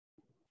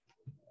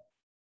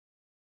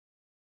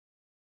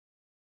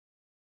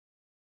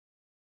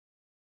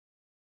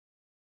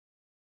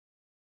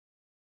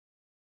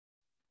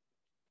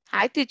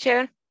Hi,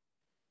 teacher.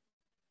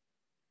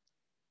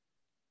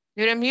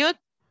 You're on mute.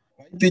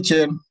 Hi,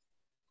 teacher.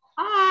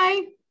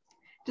 Hi.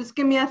 Just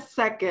give me a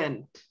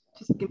second.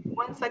 Just give me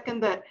 1 second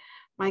that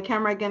my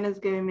camera again is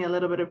giving me a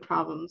little bit of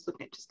problems.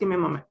 Okay, just give me a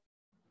moment.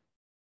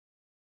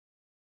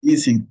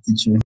 Easy,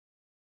 teacher.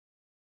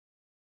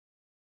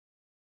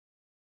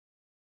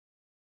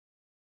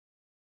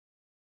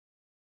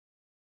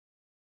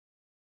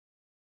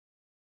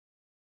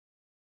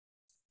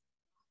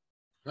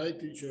 Hi,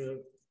 teacher.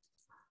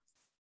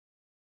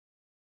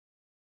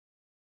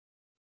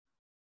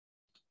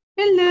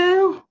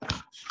 Hello.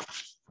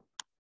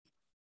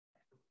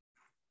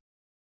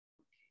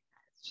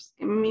 Just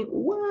give me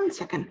 1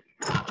 second.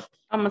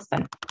 Almost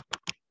done.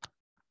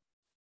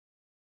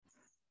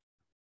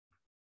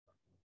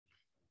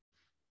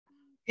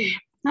 Okay.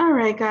 All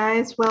right,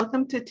 guys.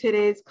 Welcome to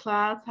today's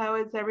class. How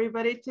is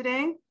everybody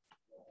today?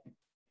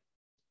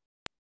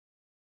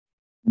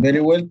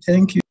 Very well,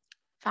 thank you.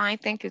 Fine,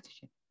 thank you,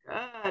 teacher.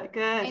 Good,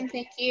 good. And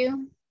thank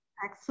you.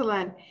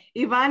 Excellent.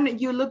 Ivan,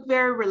 you look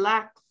very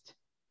relaxed.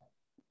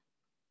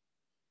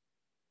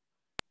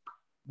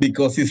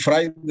 Because it's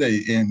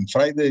Friday, and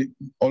Friday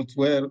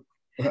elsewhere,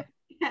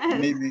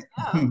 maybe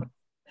Oh,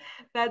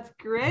 that's I have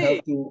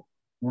great. to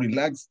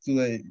relax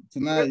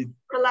tonight.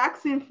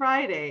 Relaxing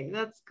Friday.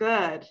 That's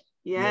good.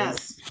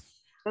 Yes, Yes.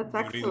 that's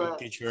Good evening, excellent.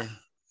 teacher.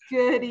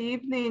 Good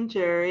evening,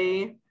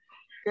 Jerry.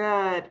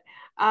 Good.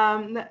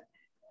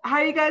 How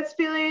are you guys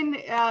feeling?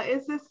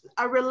 Is this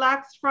a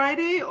relaxed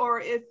Friday,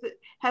 or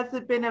has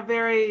it been a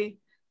very,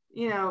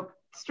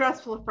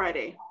 stressful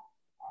Friday?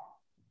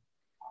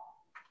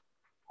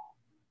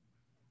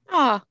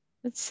 Oh,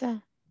 it's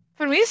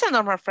for me, it's a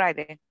normal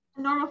Friday.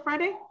 A normal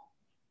Friday?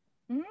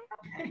 Mhm.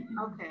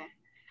 Okay.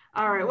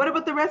 All right. What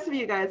about the rest of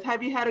you guys?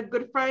 Have you had a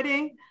good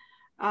Friday,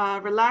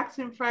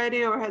 relaxing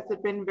Friday, or has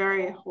it been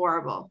very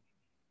horrible?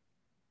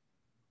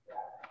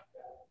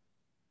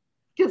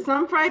 Because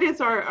some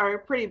Fridays are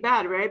pretty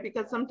bad, right?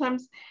 Because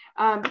sometimes,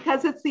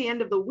 because it's the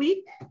end of the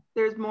week,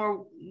 there's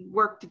more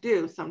work to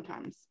do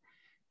sometimes.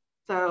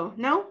 So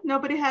no,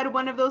 nobody had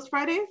one of those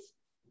Fridays?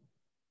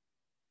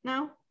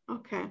 No?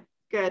 Okay,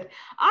 good.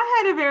 I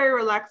had a very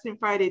relaxing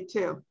Friday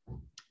too.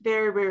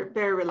 Very, very,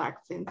 very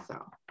relaxing,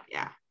 so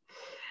yeah.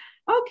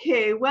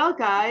 Okay, well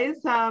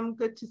guys,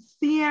 good to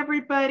see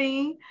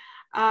everybody.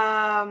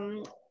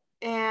 And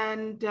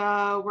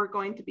we're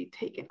going to be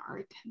taking our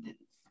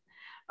attendance.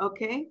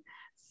 Okay,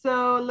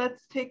 so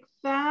let's take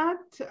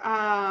that.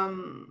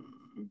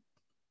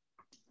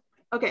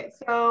 Okay,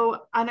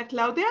 so Ana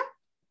Claudia.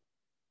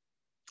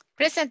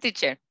 Present,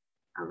 teacher.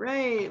 All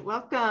right,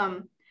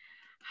 welcome.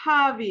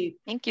 Javi.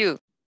 Thank you.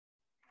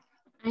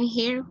 I'm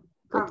here.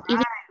 All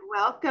right,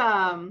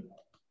 welcome.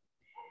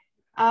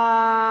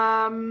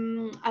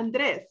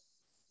 Andres.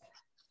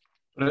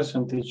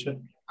 Present, teacher.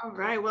 All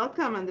right,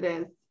 welcome,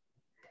 Andres.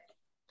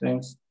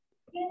 Thanks.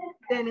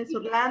 Dennis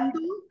Orlando.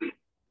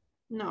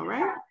 No,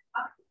 right?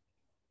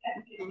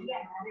 Okay.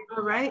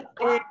 All right,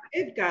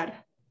 Edgar.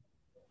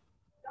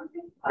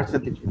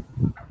 Present, teacher.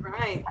 All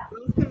right,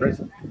 welcome.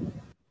 Present.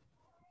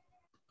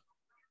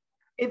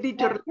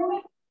 Editor.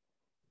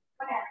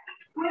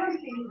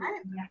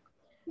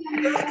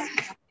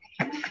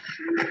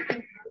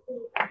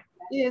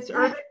 Is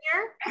Irvin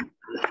here?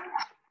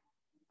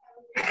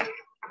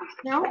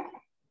 No?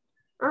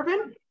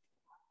 Irvin?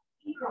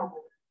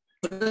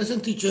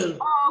 Present, teacher.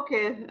 Oh,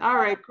 okay. All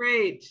right,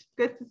 great.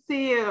 Good to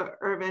see you,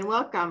 Irvin.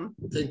 Welcome.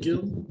 Thank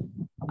you.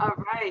 All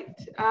right.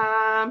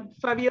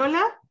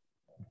 Fabiola?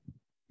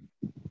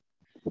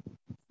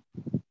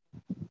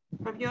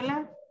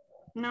 Fabiola?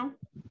 No?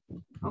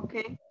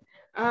 Okay.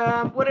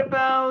 What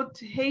about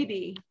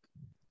Haiti?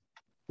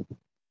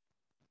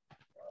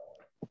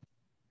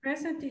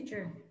 Present,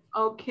 teacher.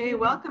 Okay,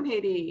 welcome,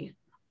 Haiti.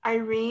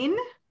 Irene?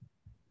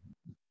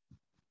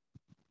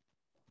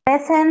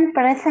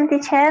 Present,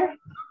 teacher.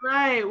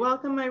 Right,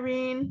 welcome,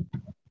 Irene.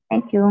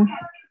 Thank you.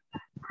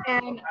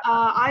 And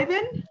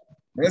Ivan?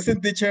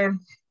 Present, teacher.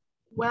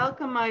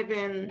 Welcome,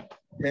 Ivan.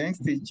 Thanks,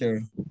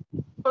 teacher.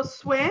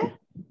 Josue?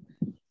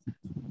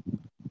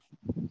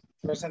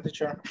 Present,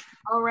 teacher.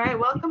 All right,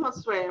 welcome,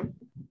 Josue.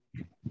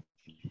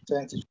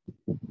 Thanks, teacher.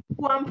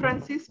 Juan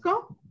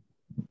Francisco?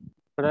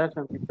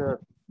 Present, teacher.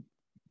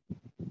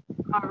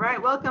 All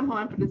right, welcome,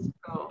 Juan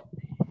Francisco.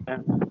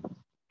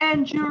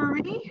 And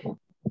Jury?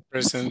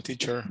 Present,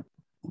 teacher.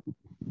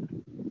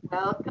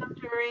 Welcome,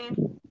 Jury.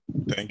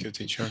 Thank you,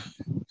 teacher.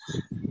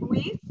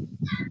 Luis?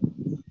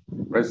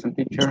 Present,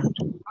 teacher.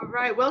 All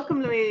right,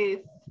 welcome, Luis.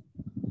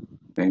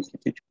 Thank you,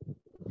 teacher.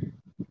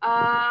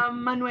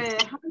 Manuel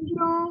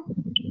Alejandro?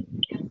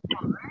 Yes,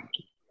 all right.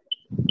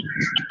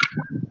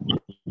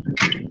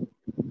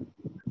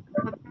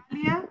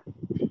 Natalia?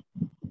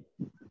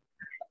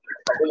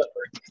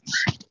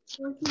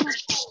 Where's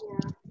Natalia?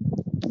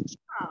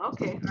 Oh,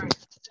 okay, all right.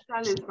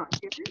 Natalia's not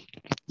here.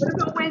 What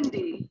about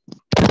Wendy?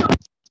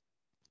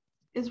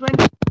 Is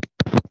Wendy?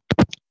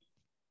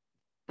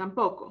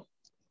 Tampoco.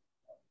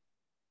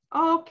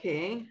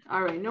 Okay,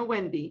 all right, no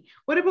Wendy.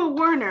 What about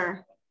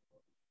Werner?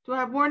 Do I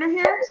have Werner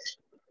here?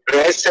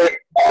 Present,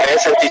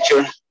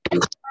 teacher. All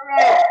All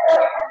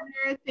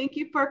right. Thank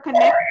you for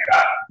connecting.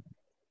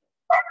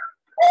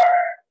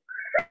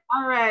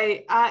 All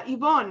right.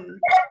 Yvonne.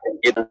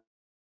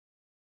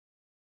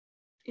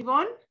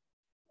 Yvonne?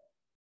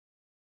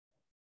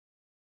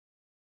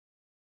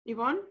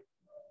 Yvonne?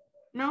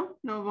 No?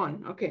 No,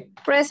 Yvonne. Okay.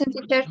 Present,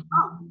 teacher.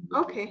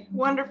 Oh, okay.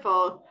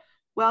 Wonderful.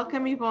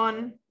 Welcome,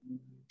 Yvonne.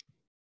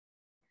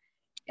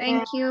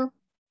 Thank you.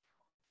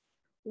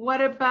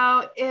 What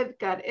about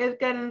Edgar?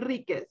 Edgar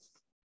Enriquez?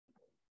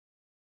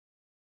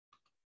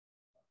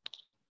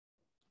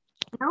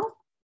 No?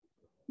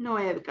 No,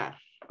 Edgar.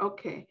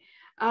 Okay.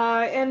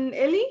 And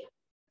Ellie?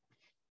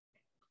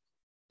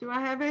 Do I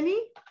have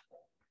Ellie?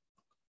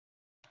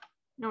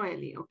 No,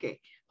 Ellie. Okay.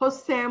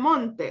 Jose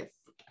Montes.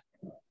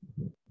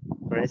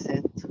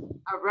 Present.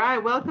 All right.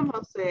 Welcome,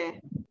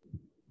 Jose.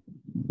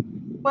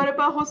 What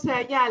about Jose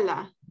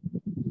Ayala?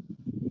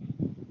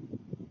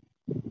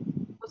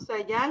 Jose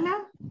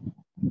Ayala?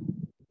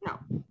 No.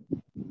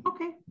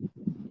 Okay.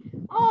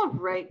 All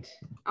right.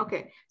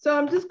 Okay. So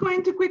I'm just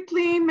going to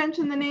quickly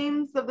mention the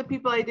names of the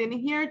people I didn't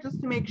hear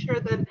just to make sure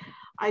that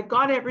I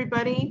got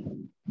everybody.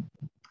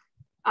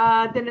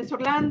 Dennis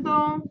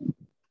Orlando,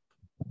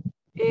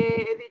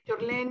 Edith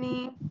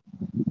Orleni,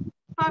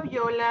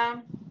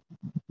 Fabiola,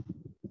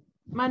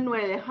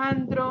 Manuel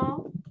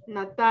Alejandro,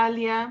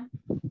 Natalia,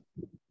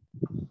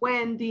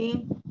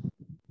 Wendy,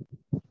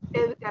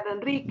 Edgar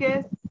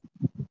Enriquez,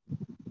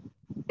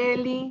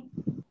 Eli,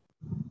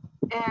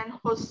 and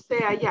Jose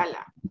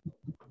Ayala.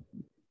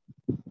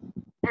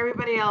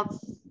 Everybody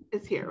else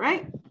is here,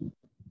 right?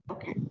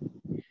 Okay.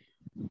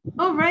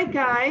 All right,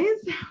 guys.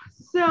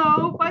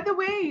 So, by the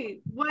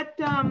way, what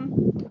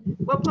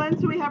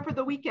plans do we have for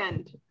the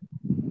weekend?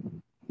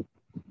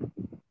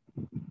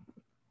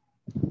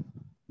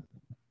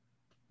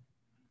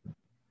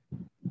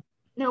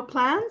 No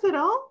plans at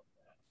all?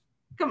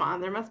 Come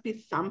on, there must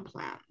be some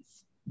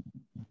plans.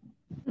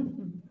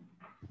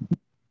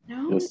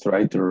 No? Just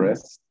try to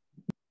rest.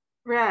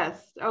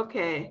 Rest,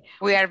 okay.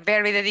 We are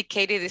very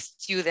dedicated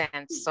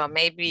students, so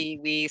maybe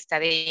we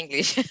study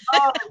English.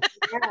 Oh,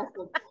 yes,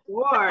 of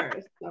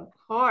course, of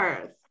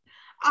course.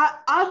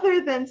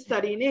 Other than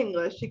studying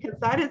English, because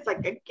that is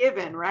like a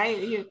given,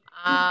 right?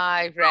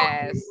 I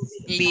rest,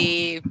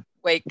 sleep,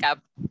 wake up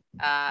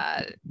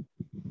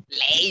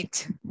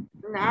late.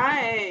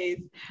 Nice.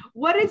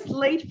 What is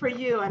late for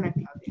you, Ana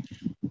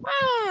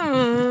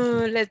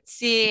Claudia? Let's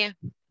see,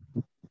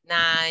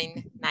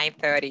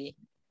 9:30.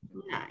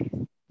 Nice.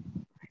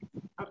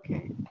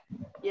 Okay.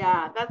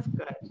 Yeah, that's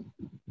good.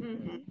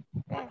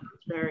 That's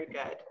very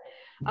good.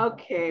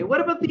 Okay. What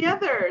about the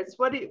others?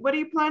 What are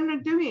you planning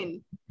on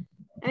doing?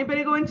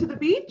 Anybody going to the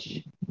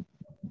beach?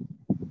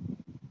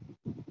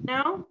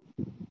 No?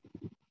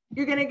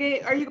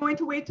 Are you going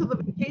to wait till the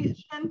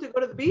vacation to go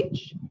to the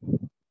beach?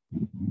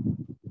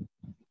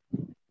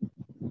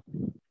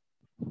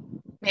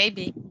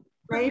 Maybe.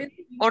 Right?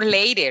 Or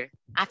later,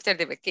 after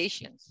the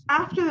vacations.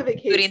 After the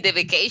vacation. During the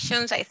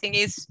vacations, I think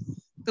it's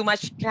too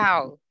much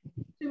crowd.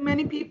 Too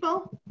many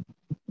people?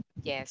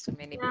 Yes, so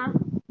many Yeah.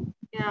 people.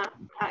 Yeah.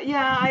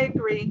 Yeah, I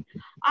agree.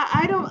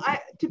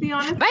 To be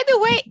honest. By the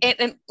way,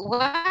 and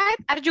what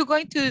are you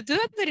going to do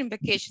during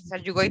vacations? Are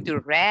you going to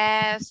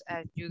rest?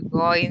 Are you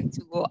going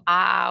to go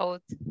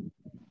out?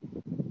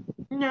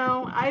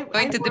 No, I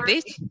Going to the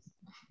beach?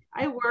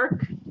 I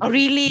work. Oh,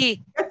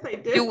 really? Yes, I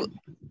do.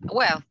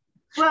 Well,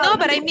 no,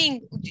 but I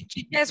mean,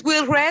 you just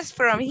will rest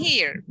from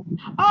here.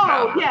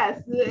 Oh,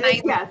 yes.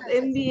 Yes.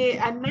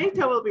 At night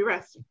I will be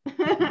resting.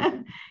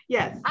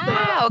 Yes.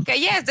 Ah, okay.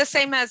 Yes, the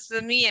same as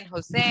me and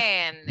Jose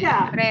and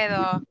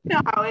Alfredo. You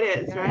know how it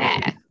is,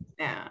 right?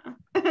 Yeah.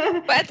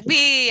 But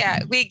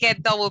we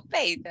get double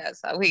paid,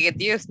 so we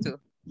get used to.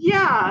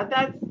 Yeah,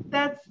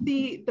 that's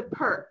the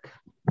perk.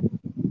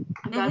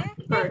 That's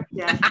the perk,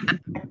 yeah.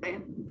 Exactly.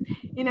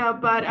 You know,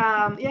 but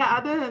yeah,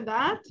 other than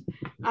that,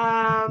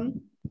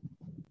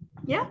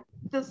 yeah,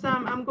 just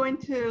I'm going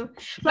to.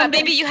 But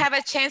maybe you have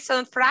a chance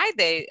on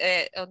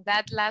Friday, on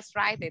that last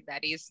Friday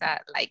that is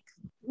like.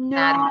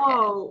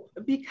 No,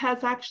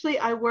 because actually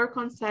I work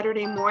on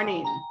Saturday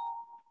morning.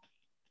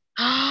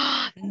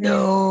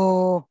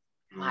 No,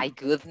 my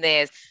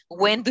goodness.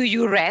 When do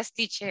you rest,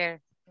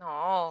 teacher?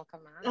 No,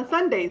 come on. On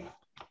Sundays.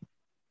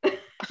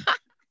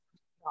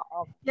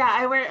 Yeah,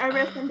 I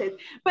rest Sundays.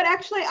 But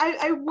actually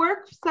I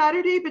work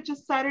Saturday, but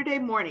just Saturday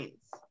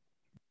mornings.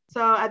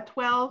 So at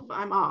 12,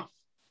 I'm off.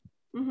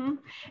 And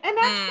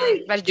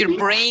actually, but your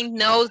brain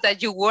knows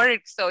that you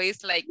work, so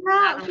it's like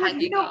not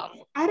hanging off.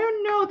 I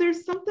don't know.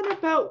 There's something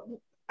about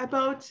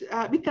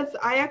because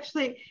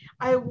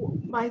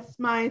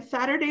my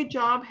Saturday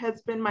job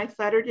has been my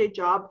Saturday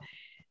job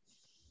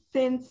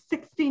since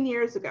 16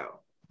 years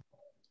ago.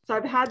 So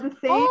I've had the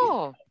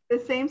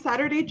same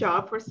Saturday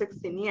job for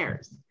 16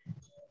 years.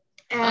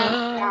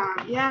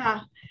 And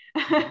yeah.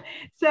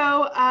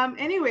 So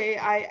anyway,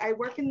 I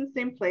work in the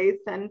same place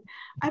and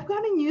I've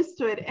gotten used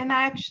to it. And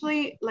I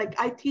actually,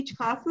 I teach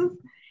classes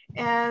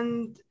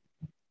and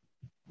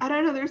I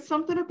don't know, there's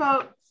something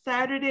about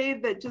Saturday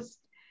that just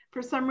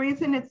for some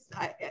reason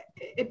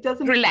it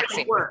doesn't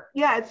relaxing work.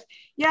 Yeah,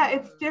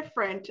 it's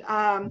different.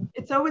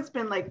 It's always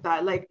been like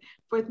that. Like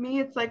with me,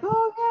 it's like,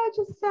 oh yeah,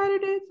 just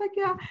Saturday. It's like,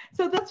 yeah.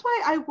 So that's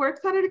why I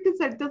work Saturday, because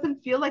it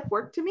doesn't feel like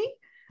work to me.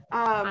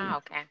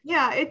 okay.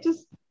 Yeah, it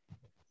just,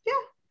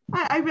 yeah,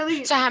 I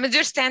really. So I'm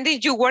understanding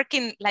you work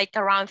in like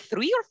around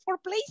 3 or 4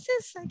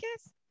 places, I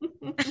guess.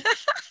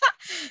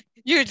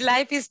 Your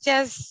life is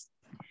just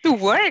to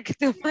work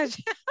too much.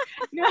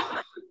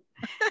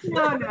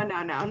 No,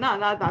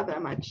 not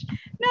that much.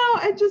 No,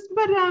 it just,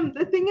 but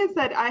the thing is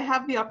that I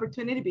have the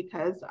opportunity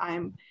because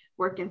I'm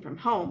working from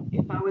home.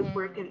 If I was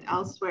working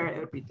elsewhere, it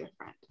would be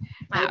different.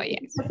 Oh,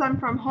 yes. Because I'm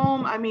from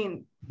home, I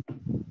mean,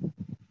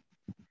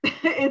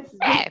 it's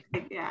just,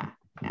 yeah.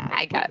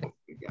 I got it.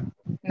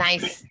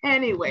 Nice.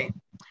 Anyway,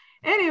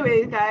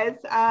 guys,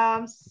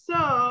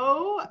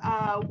 so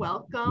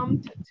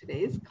welcome to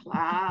today's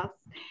class.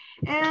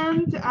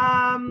 And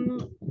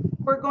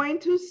we're going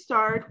to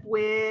start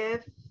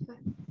with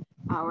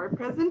our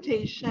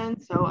presentation.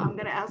 So I'm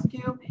going to ask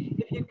you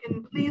if you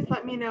can please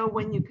let me know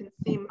when you can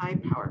see my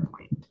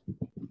PowerPoint.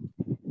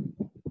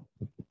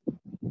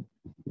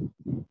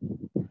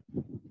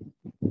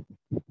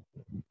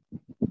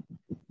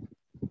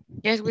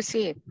 Yes, we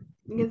see it.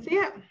 You can see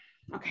it?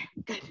 Okay,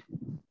 good.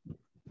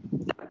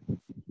 So,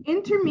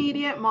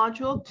 intermediate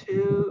module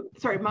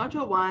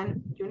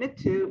 1, unit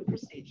 2,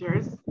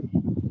 procedures.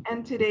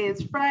 And today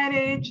is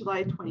Friday,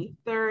 July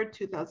 23rd,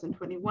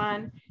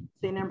 2021,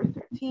 day number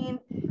 13.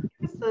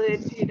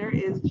 Facilitator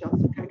is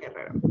Jessica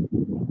Guerrero.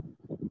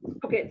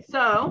 Okay,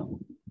 so,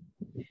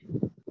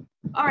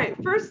 all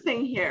right, first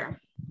thing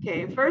here.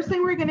 Okay, first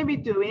thing we're going to be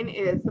doing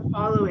is the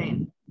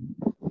following.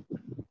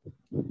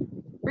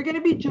 We're going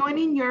to be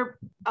joining your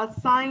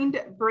assigned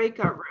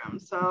breakout room.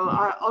 So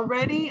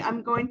already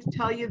I'm going to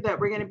tell you that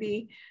we're going to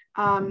be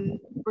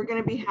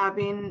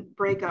having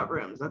breakout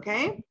rooms,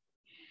 okay?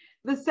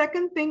 The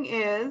second thing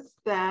is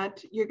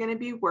that you're going to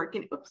be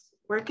working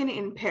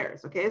in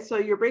pairs, okay? So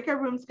your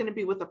breakout room is going to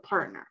be with a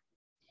partner.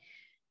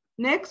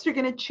 Next, you're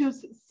going to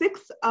choose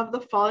 6 of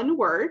the following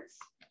words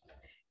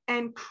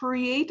and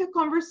create a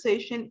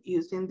conversation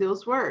using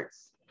those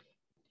words.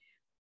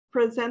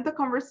 Present the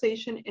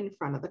conversation in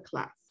front of the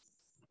class.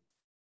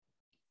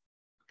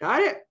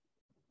 Got it?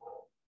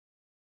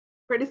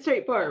 Pretty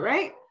straightforward,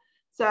 right?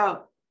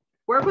 So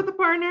work with a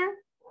partner,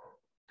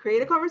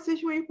 create a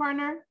conversation with your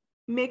partner,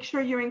 make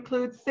sure you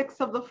include 6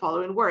 of the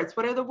following words.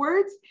 What are the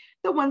words?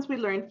 The ones we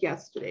learned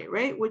yesterday,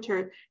 right? Which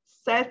are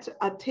set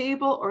a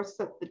table or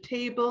set the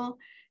table,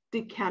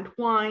 decant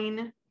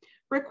wine,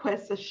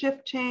 request a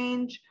shift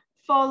change,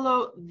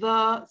 follow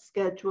the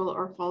schedule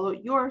or follow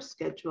your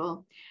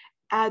schedule,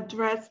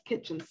 address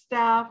kitchen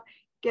staff,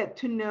 get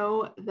to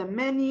know the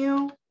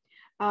menu,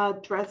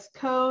 dress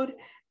code,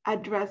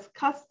 address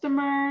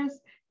customers,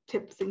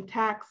 tips and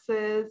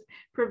taxes,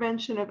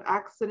 prevention of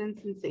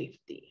accidents and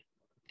safety.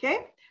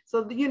 Okay,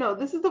 so you know,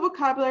 this is the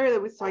vocabulary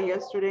that we saw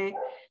yesterday.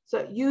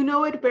 So you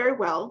know it very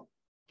well.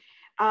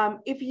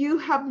 If you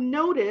have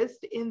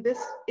noticed in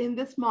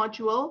this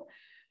module,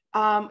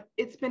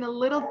 it's been a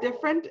little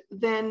different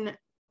than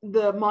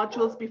the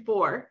modules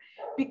before,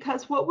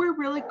 because what we're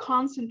really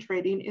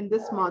concentrating in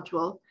this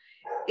module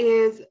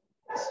is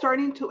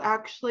starting to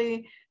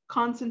actually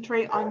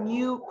concentrate on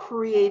you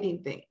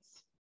creating things.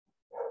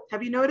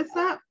 Have you noticed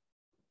that?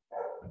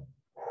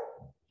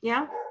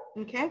 Yeah,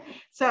 okay.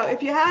 So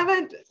if you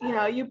haven't, you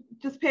know, you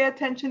just pay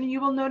attention, you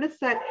will notice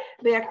that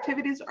the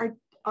activities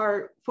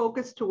are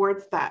focused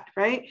towards that,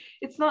 right?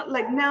 It's not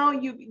like now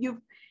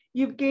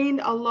you've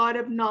gained a lot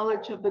of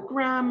knowledge of the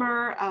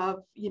grammar,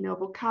 of, you know,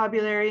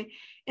 vocabulary.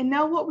 And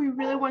now what we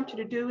really want you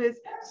to do is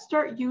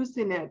start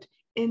using it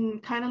in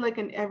kind of like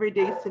an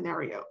everyday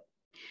scenario.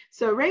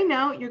 So right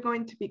now you're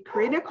going to be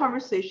creating a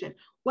conversation.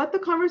 What the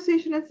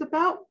conversation is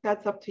about,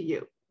 that's up to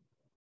you.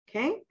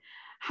 Okay.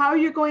 How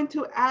you're going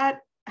to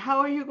how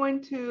are you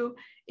going to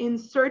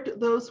insert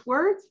those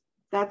words?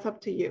 That's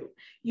up to you.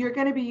 You're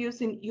going to be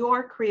using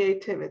your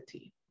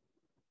creativity.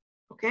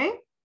 Okay.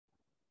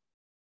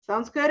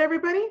 Sounds good,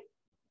 everybody?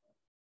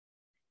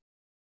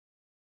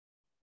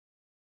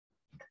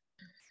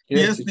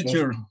 Yes,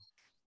 teacher.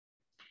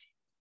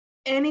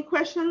 Any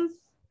questions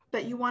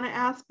that you want to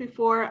ask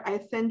before I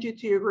send you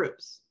to your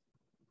groups?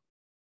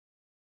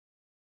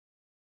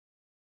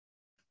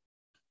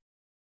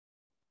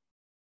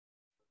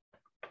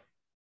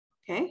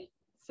 Okay,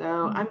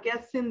 so I'm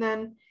guessing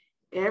then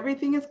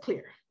everything is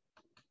clear.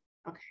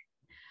 Okay,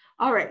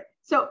 all right.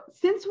 So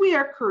since we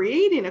are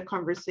creating a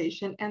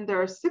conversation and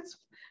there are 6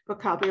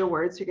 vocabulary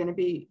words you're going to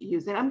be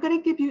using, I'm going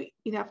to give you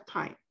enough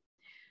time.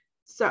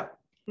 So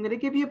I'm going to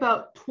give you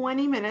about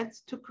 20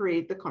 minutes to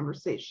create the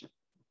conversation.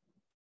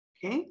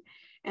 Okay,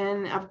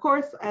 and of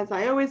course, as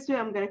I always do,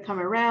 I'm going to come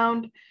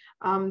around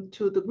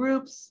to the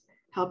groups,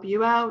 help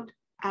you out,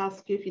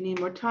 ask you if you need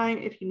more time.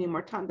 If you need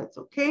more time, that's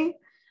okay.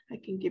 I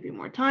can give you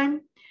more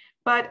time.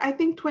 But I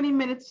think 20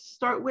 minutes to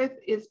start with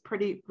is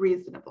pretty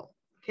reasonable.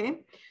 Okay,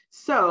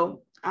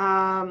 so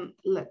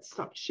let's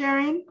stop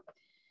sharing.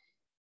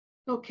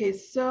 Okay,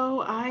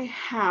 so I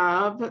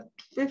have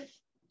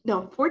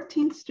No,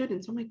 14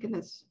 students. Oh my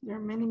goodness. There are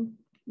many,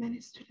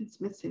 many students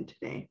missing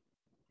today.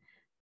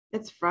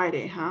 It's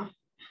Friday, huh?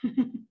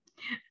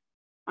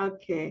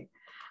 Okay.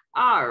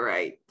 All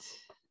right.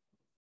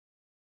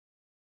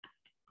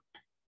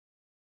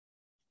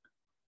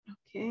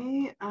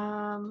 Okay.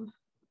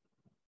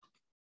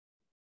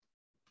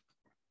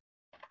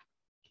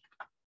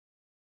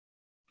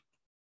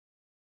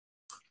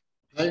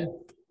 Hi.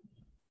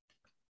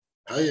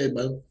 Hi,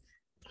 Ivan.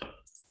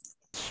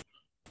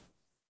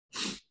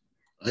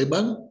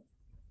 Ivan?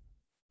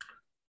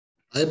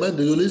 Ivan,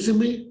 do you listen to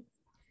me?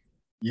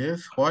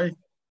 Yes, why?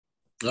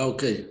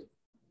 Okay.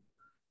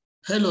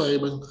 Hello,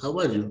 Ivan. How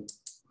are you?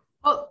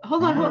 Oh,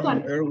 hold on, hold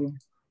on. Erwin.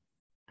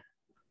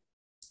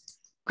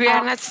 We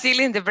are not still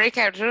in the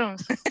breakout room.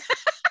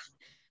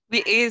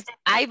 It's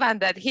Ivan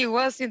that he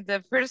was in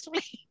the first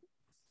place.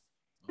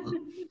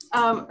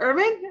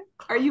 Irving,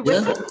 are you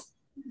with us?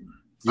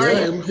 Yeah,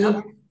 I'm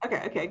here.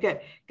 Okay,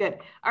 good.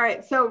 All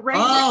right, so right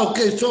now.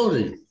 Okay,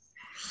 sorry.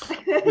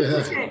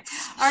 Okay.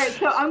 All right,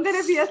 so I'm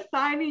going to be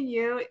assigning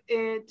you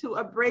to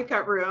a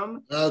breakout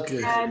room.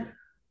 Okay. And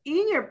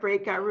in your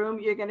breakout room,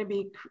 you're going to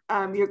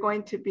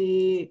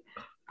be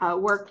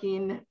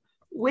working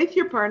with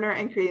your partner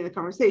and creating the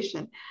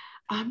conversation.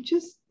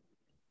 Okay,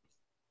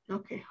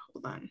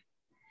 hold on.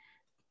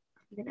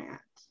 I'm going to add.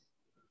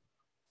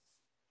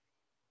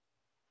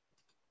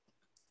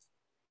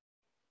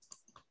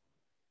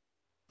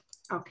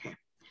 Okay.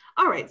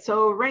 All right,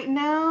 so right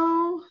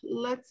now,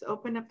 let's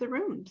open up the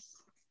rooms.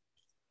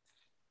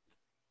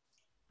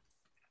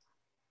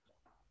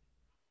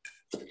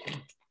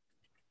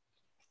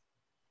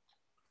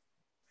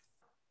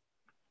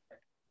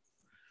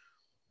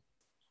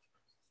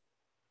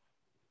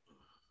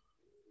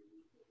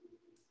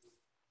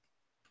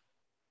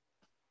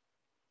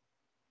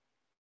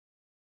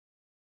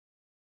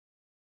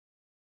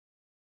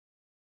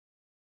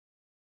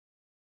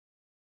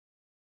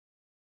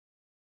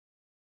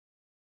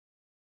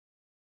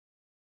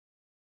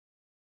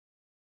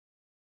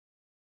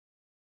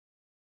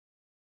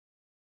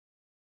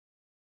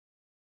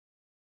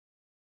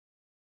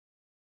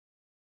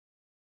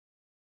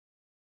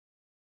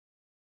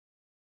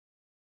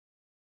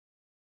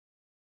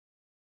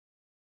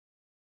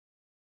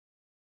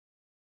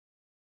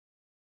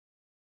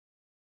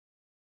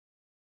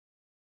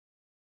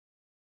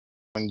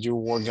 When you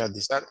work at the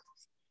Saturday,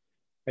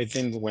 I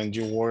think when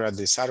you work at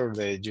the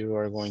Saturday, you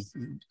are going,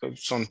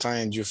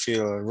 sometimes you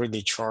feel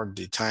really short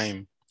the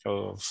time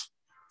of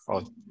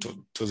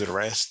to the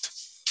rest.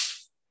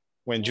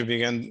 When you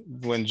begin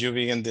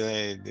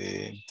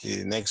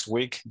the next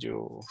week,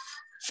 you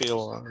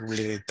feel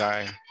really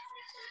tired.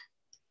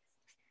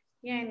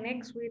 Yeah,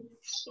 next week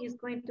is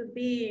going to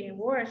be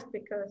worse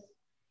because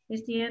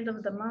it's the end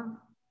of the month.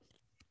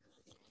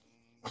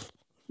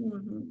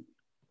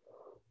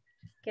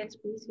 Gets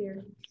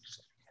busier.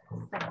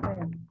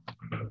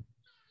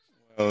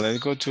 Well, let's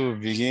go to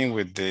begin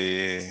with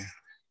that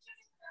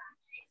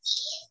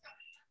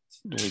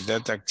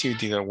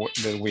activity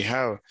that we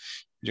have.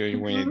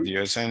 When the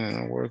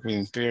assignment work,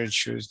 we pair,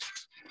 choose,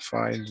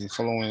 find the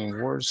following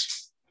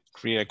words,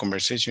 create a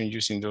conversation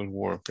using those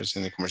words,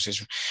 present the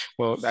conversation.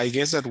 Well, I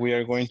guess that we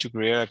are going to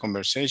create a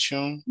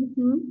conversation,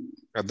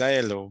 a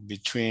dialogue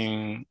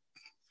between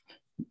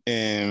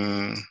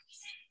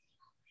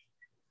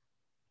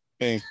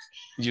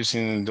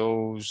using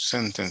those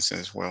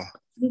sentences. Well,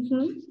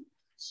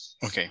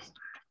 okay,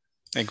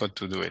 I got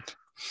to do it.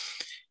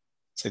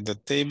 Set the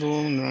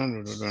table.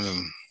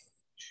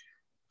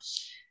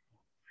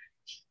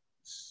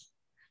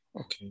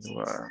 Okay,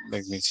 well,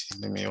 let me see.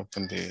 Let me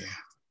open the.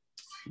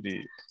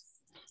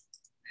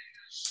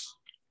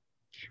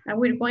 And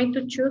we're going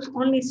to choose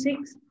only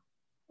 6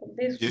 of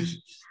this.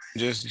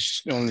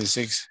 Just only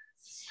 6.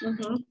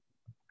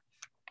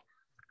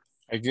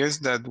 I guess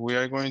that we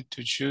are going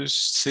to choose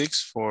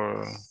 6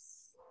 for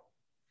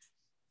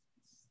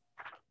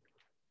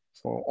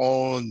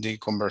all the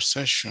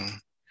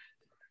conversation.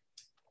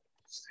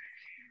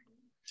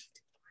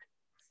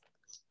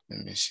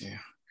 Let me see.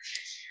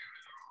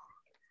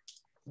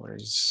 Where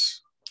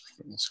is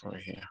it's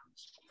right here?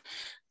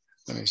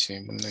 Let me see.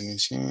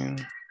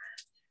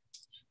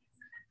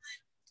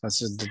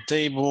 That's at the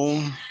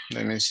table.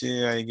 Let me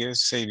see. I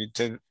guess say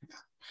the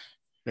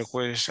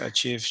request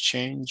achieve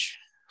change.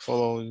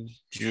 Follow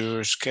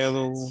your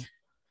schedule.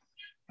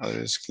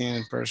 Other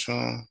skin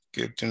person.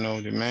 Get to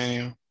know the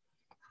menu.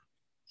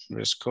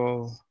 Dress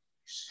code.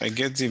 I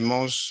get the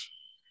most.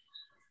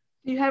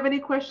 Do you have any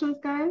questions,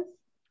 guys?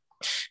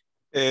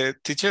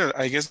 Teacher,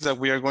 I guess that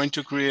we are going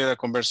to create a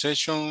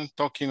conversation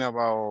talking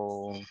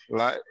about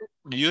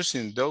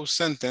using those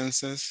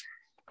sentences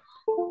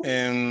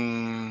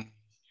and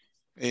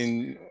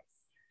in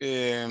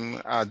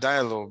a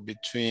dialogue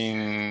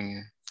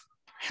between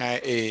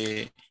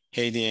Heidi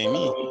and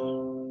me.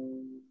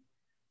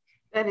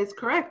 That is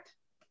correct.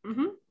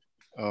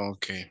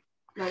 Okay.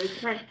 That is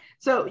correct.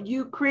 So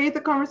you create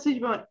the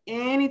conversation about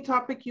any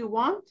topic you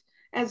want,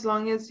 as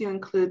long as you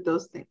include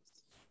those things.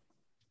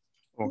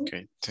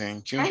 Okay,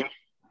 thank you.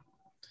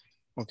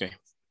 Okay.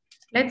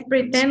 Let's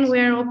pretend we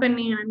are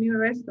opening a new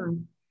restaurant.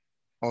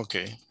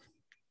 Okay.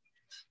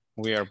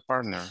 We are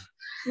partner.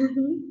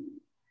 Mm-hmm.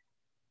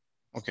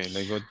 Okay,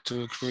 let's go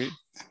to create.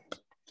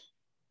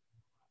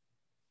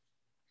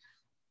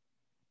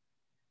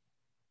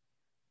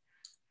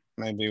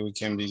 Maybe we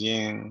can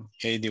begin.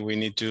 Heidi, we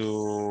need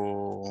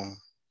to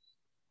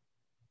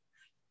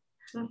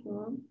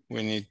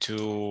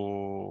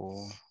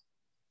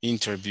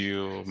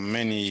interview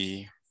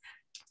many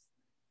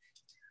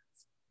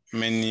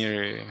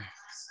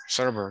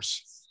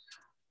servers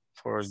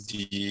for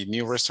the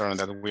new restaurant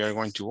that we are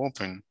going to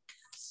open.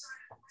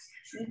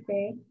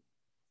 Okay.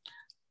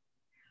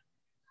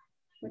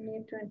 We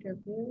need to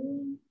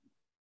interview.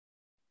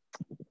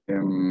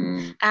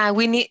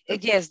 We need,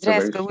 yes,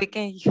 dress code, we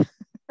can.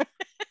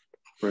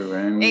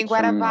 And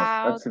what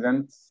about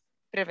accidents?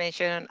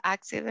 Prevention of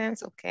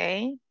accidents,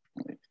 okay.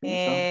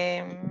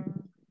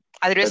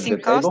 Addressing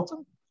table?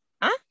 custom.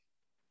 Huh?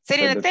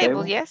 Setting Set a the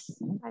table, table? yes,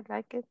 I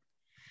like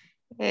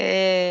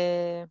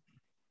it.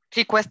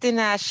 Requesting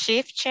a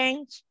shift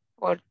change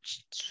or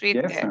shift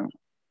Yes. there.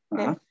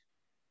 Okay.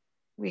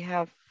 We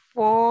have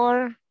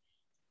 4.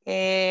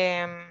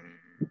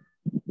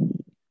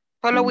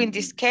 Following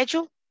the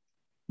schedule.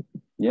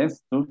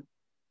 Yes, 2.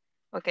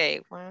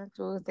 Okay, 1,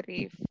 2,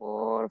 3,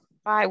 4,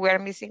 5. We are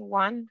missing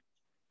 1.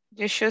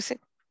 Just choose it.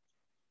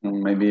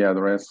 Maybe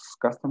address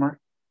customer.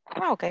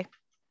 Oh, okay.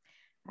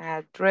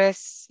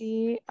 Address,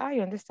 I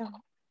understand.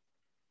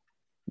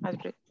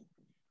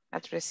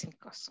 Addressing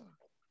customer.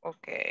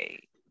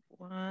 Okay.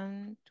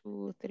 1,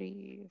 2,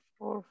 3,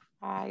 4,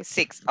 5,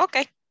 6.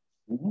 Okay.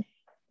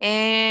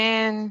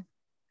 And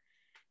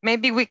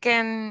maybe we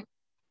can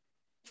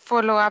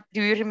follow up.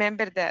 Do you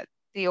remember that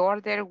the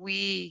order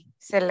we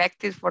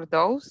selected for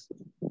those?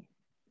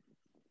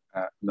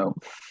 No.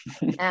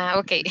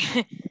 Okay.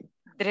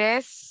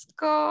 Dress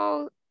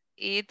code,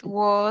 it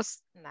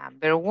was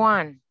number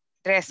 1.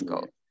 Dress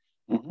code.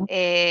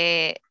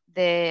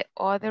 The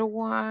other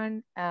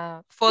one,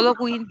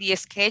 following the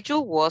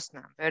schedule, was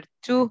number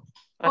 2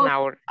 on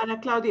our. Ana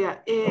Claudia,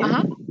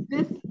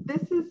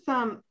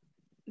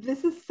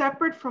 this is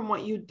separate from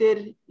what you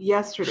did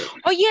yesterday.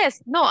 Oh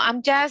yes, no,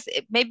 I'm just,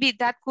 maybe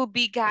that could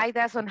be guide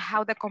us on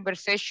how the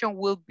conversation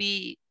will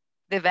be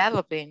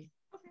developing.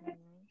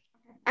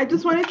 I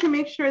just wanted to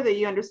make sure that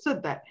you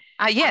understood that.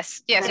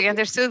 Yes, we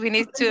understood. We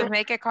need to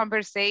make a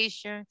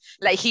conversation.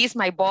 Like he's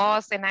my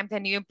boss and I'm the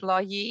new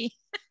employee.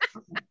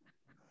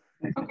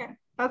 Okay,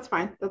 that's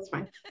fine. That's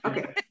fine.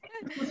 Okay.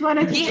 Just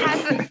wanted to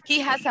he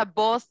has a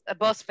boss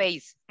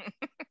face.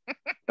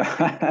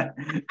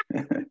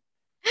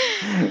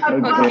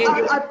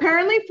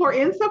 Apparently for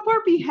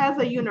INSAFORP, he has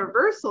a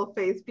universal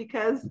face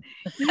because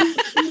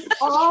he's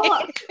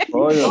always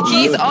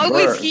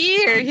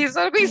here. He's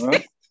always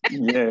here.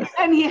 Yes.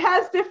 And he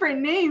has different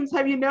names.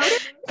 Have you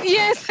noticed?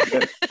 Yes.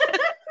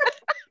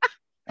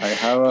 I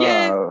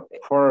have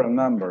 4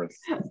 numbers.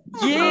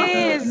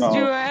 Yes, no,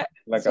 you are.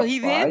 like so a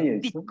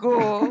 5.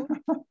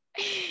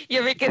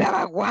 Yo me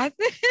quedaba, what?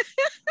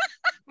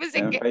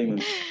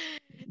 Famous.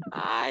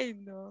 Ay,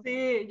 no.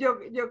 Sí,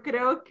 yo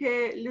creo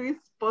que Luis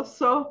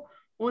posó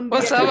un día.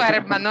 Posó para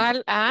el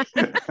manual.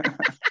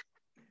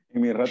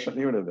 En mis ratos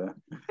libres, ¿verdad?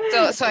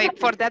 So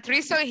for that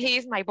reason, he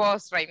is my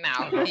boss right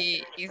now.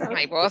 He is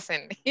my boss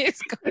and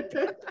he's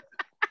good.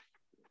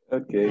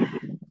 Okay.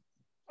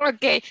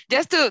 Okay,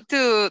 just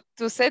to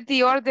set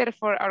the order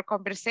for our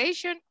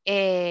conversation.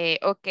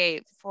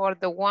 Okay, for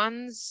the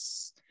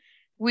ones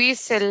we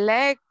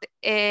select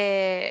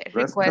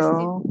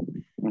requesting.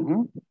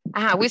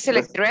 We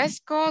select dress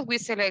code, we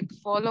select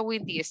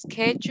following the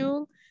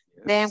schedule,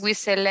 then we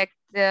select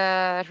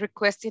the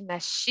requesting a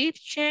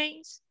shift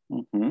change.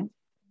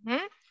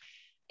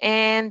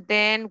 And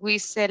then we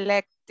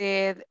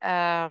selected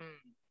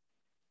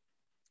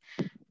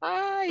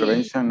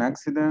prevention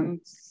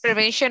accidents.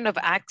 Prevention of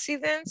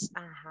accidents.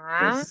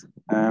 Yes.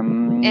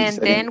 And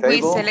then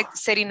we select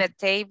setting a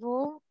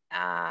table.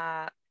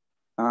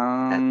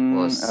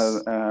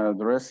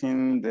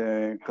 Addressing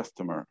the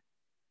customer.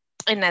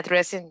 And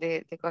addressing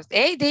the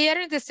customer. Hey, they are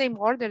in the same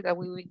order that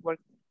we work.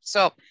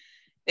 So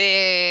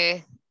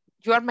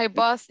you are my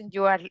boss and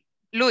you are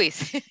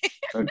Luis.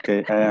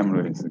 Okay, I am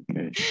Luis.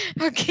 Okay.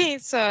 Okay,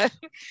 so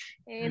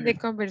in the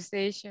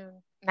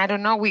conversation, I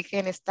don't know, we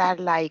can start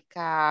like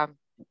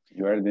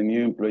you are the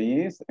new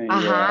employees and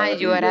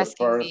you are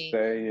asking your first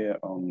day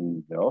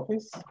on the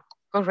office.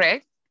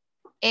 Correct.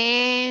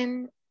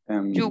 And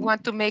you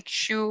want to make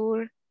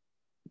sure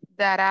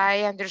that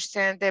I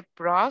understand the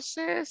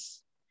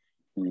process.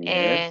 Yes.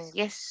 And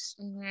yes.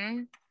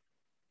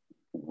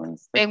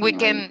 And we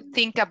can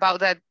think about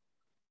that.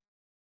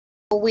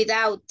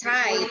 Without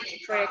tie,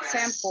 for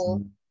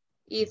example,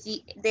 if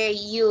they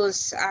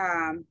use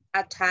a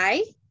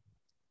tie,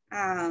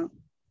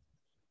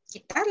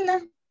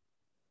 quitarla.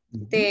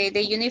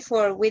 The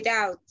uniform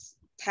without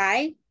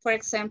tie, for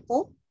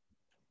example,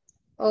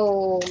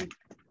 or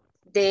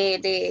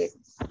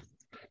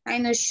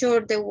I'm not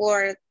sure the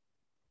word,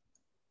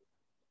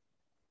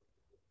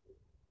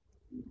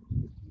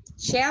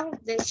 shelf,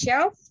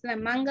 la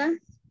manga,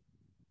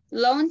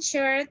 long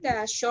shirt,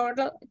 short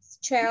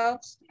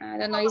shorts, I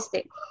don't know, is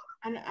the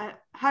and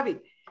Javi,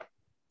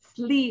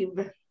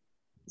 sleeve.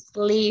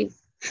 Sleeve.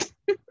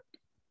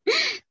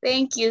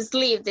 Thank you,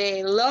 sleeve.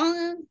 The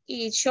long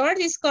is short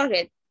is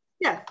correct.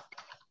 Yes,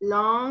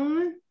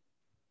 long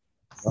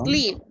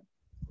sleeve.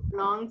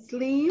 Long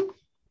sleeve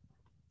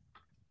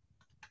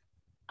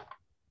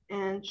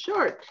and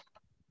short.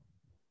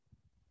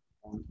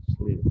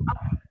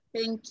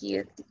 Thank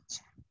you.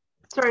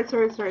 Sorry,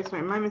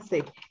 my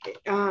mistake.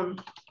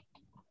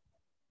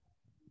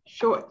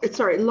 Short,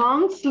 sorry,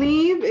 long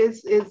sleeve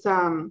is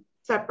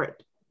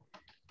separate.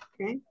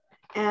 Okay,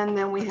 and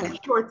then we have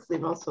short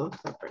sleeve also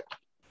separate.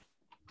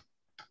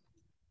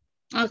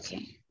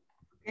 Okay.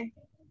 Okay.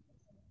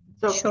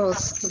 So short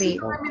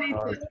sleeve. Eliminate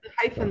the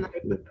hyphen that I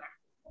put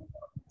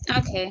there.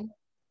 Okay.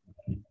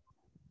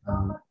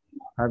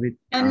 Have it.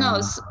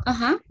 No.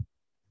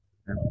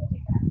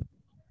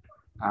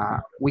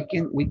 We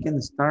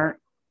can start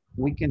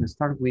with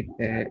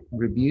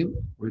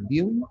review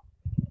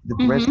the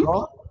dress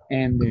code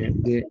and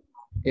the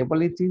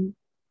evaluating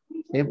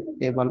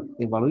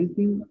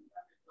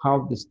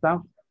how the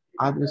staff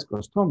address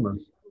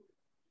customers.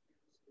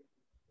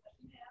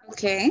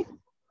 Okay.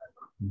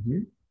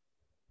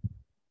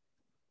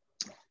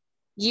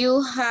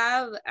 You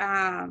have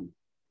a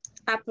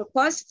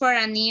proposal for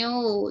a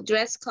new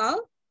dress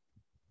code?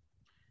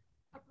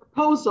 A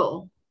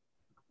proposal.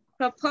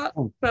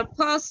 Proposal.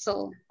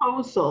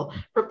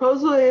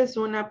 Proposal es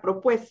una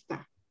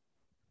propuesta.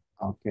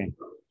 Okay.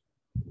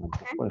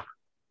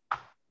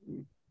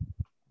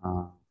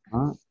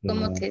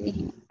 Como te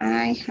dije.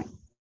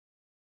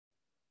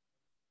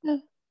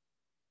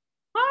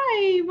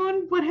 Hi,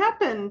 Yvonne, what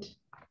happened?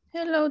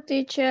 Hello,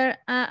 teacher.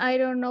 I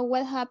don't know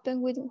what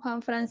happened with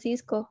Juan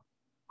Francisco.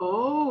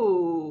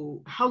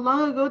 Oh, how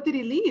long ago did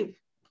he leave?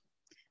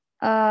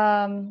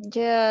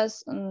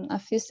 Just a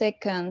few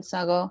seconds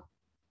ago.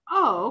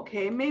 Oh,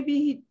 okay.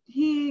 Maybe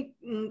he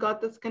got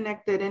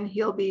disconnected and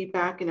he'll be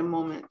back in a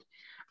moment.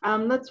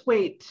 Let's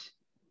wait.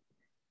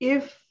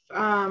 If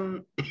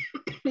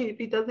if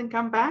he doesn't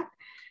come back,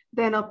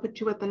 then I'll put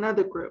you with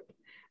another group.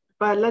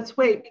 But let's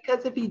wait,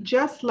 because if he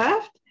just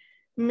left,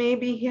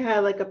 maybe he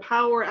had like a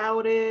power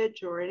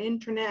outage or an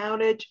internet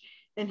outage,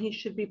 and he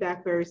should be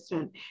back very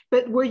soon.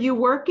 But were you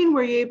working?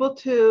 Were you able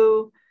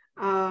to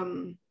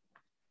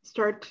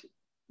start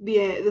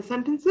the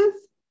sentences?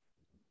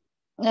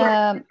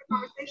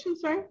 Conversation,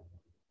 sorry.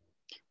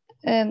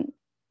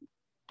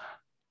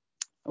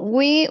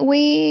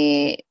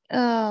 We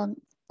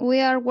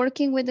are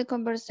working with the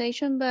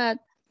conversation, but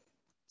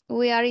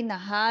we are in a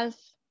half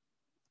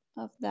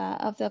of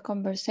the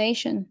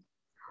conversation.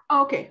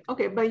 Okay,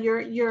 but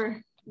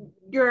you're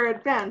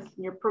advanced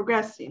and you're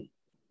progressing.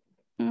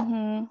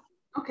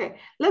 Okay,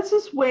 let's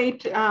just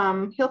wait.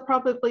 He'll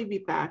probably be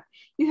back.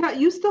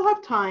 You still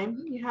have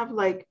time. You have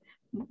like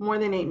more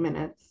than 8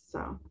 minutes,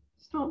 so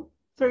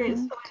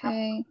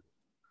okay.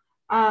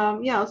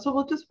 Yeah, so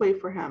we'll just wait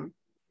for him.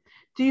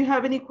 Do you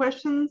have any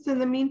questions in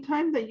the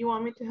meantime that you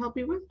want me to help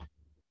you with?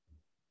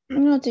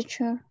 No,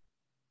 teacher.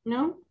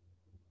 No?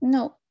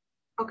 No.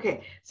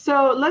 Okay,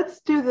 so let's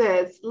do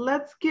this.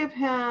 Let's give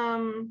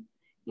him,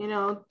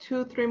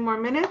 2-3 more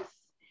minutes.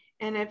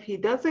 And if he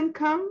doesn't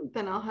come,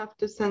 then I'll have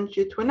to send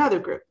you to another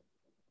group.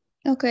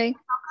 Okay.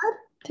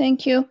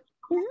 Thank you.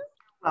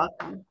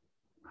 Welcome.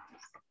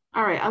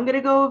 All right, I'm going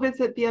to go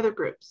visit the other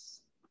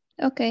groups.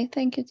 Okay,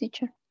 thank you,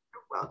 teacher.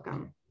 You're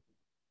welcome.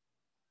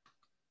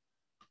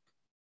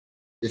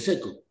 The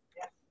second,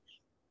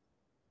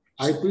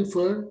 I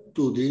prefer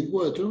to drink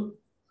water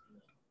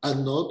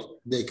and not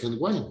decant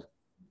wine.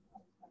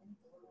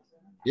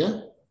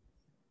 Yeah?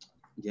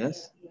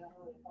 Yes.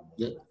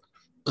 Yeah.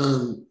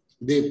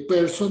 The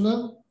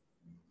personal.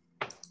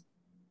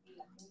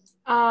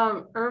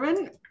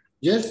 Irvin?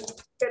 Yes?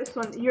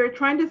 You're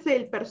trying to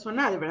say el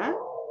personal, right?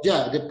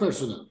 Yeah, the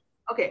personal.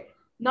 Okay,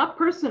 not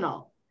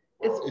personal.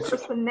 It's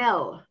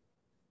personnel.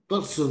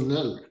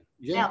 Personnel.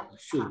 Yeah, Nel.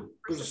 sure.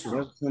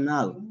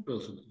 Personal.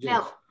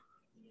 Yes.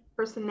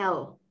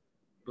 Personnel.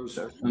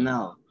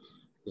 Personal.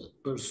 Yeah,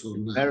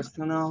 personal.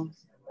 Personal.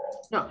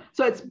 No,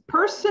 so it's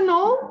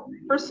personal.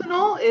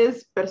 Personal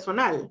is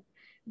personal.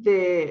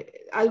 Es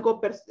algo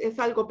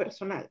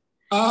personal.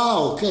 Ah,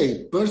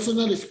 okay.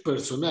 Personal is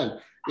personal.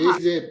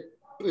 Is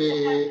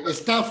the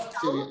staff.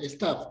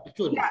 Staff.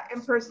 Yeah,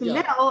 and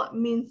personnel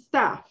means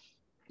staff.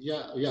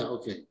 Yeah,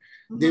 okay.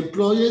 The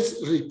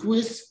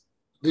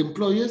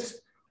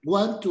employers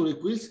want to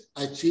request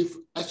a chief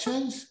a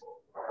chance.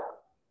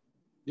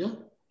 Yeah.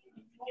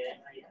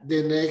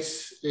 The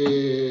next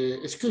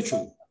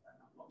schedule.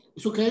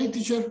 It's okay,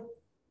 teacher?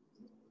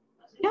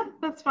 Yeah,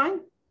 that's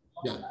fine.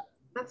 Yeah.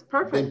 That's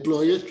perfect. The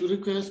employers to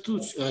request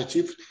to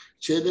achieve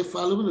share the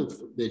following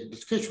the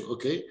schedule,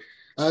 okay?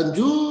 And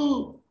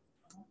you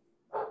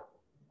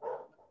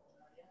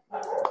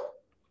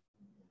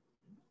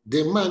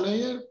the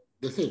manager,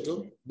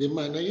 the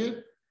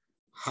manager,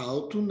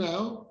 how to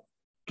now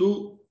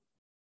to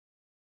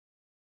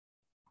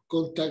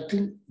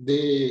contacting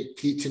the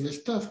kitchen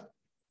staff.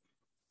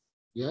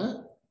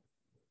 Yeah.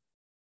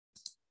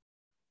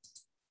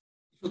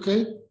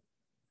 Okay.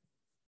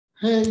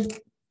 Hey,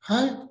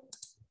 hi.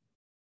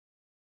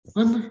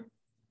 Werner?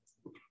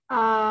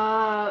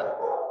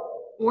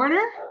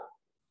 Werner?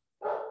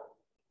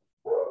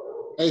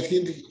 I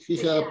think he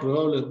had a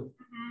problem.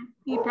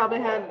 He probably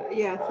had,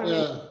 yeah.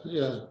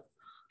 Yeah.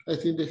 I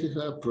think that he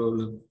had a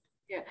problem.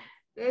 Yeah,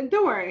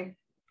 don't worry.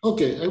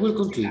 Okay, I will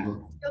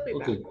continue.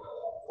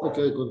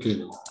 Okay, I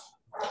continue.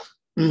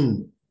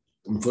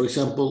 For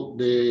example,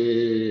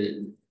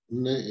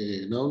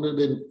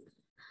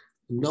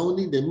 now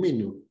in the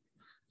menu,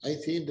 I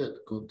think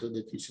that content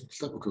the kitchen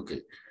stuff.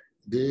 Okay,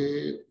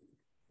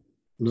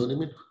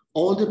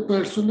 all the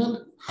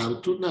personnel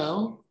have to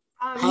now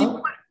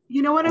have.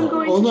 You know what I'm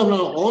going to do?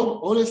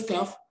 All the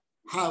staff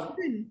have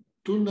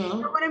to now.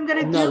 You know what I'm going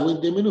to do? Now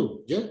in the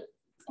menu, yeah.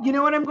 You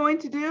know what I'm going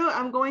to do?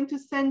 I'm going to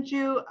send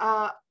you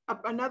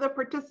another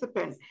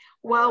participant.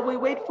 While we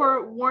wait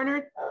for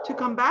Warner to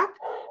come back,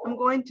 I'm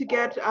going to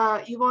get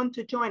Yvonne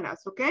to join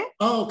us, okay?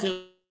 Oh,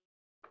 okay.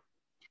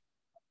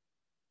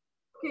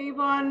 Okay,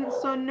 Yvonne,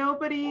 so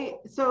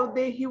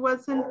he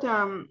wasn't,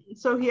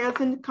 so he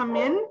hasn't come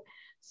in.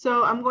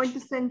 So I'm going to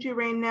send you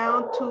right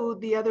now to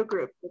the other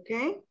group,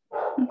 okay?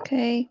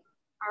 Okay.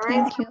 All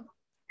right. Thank you.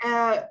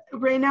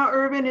 Right now,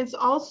 Irvin is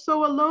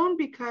also alone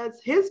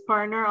because his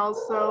partner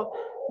also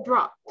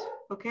dropped,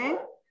 okay?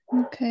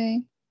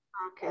 Okay.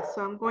 Okay,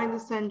 so I'm going to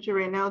send you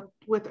right now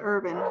with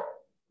Irvin.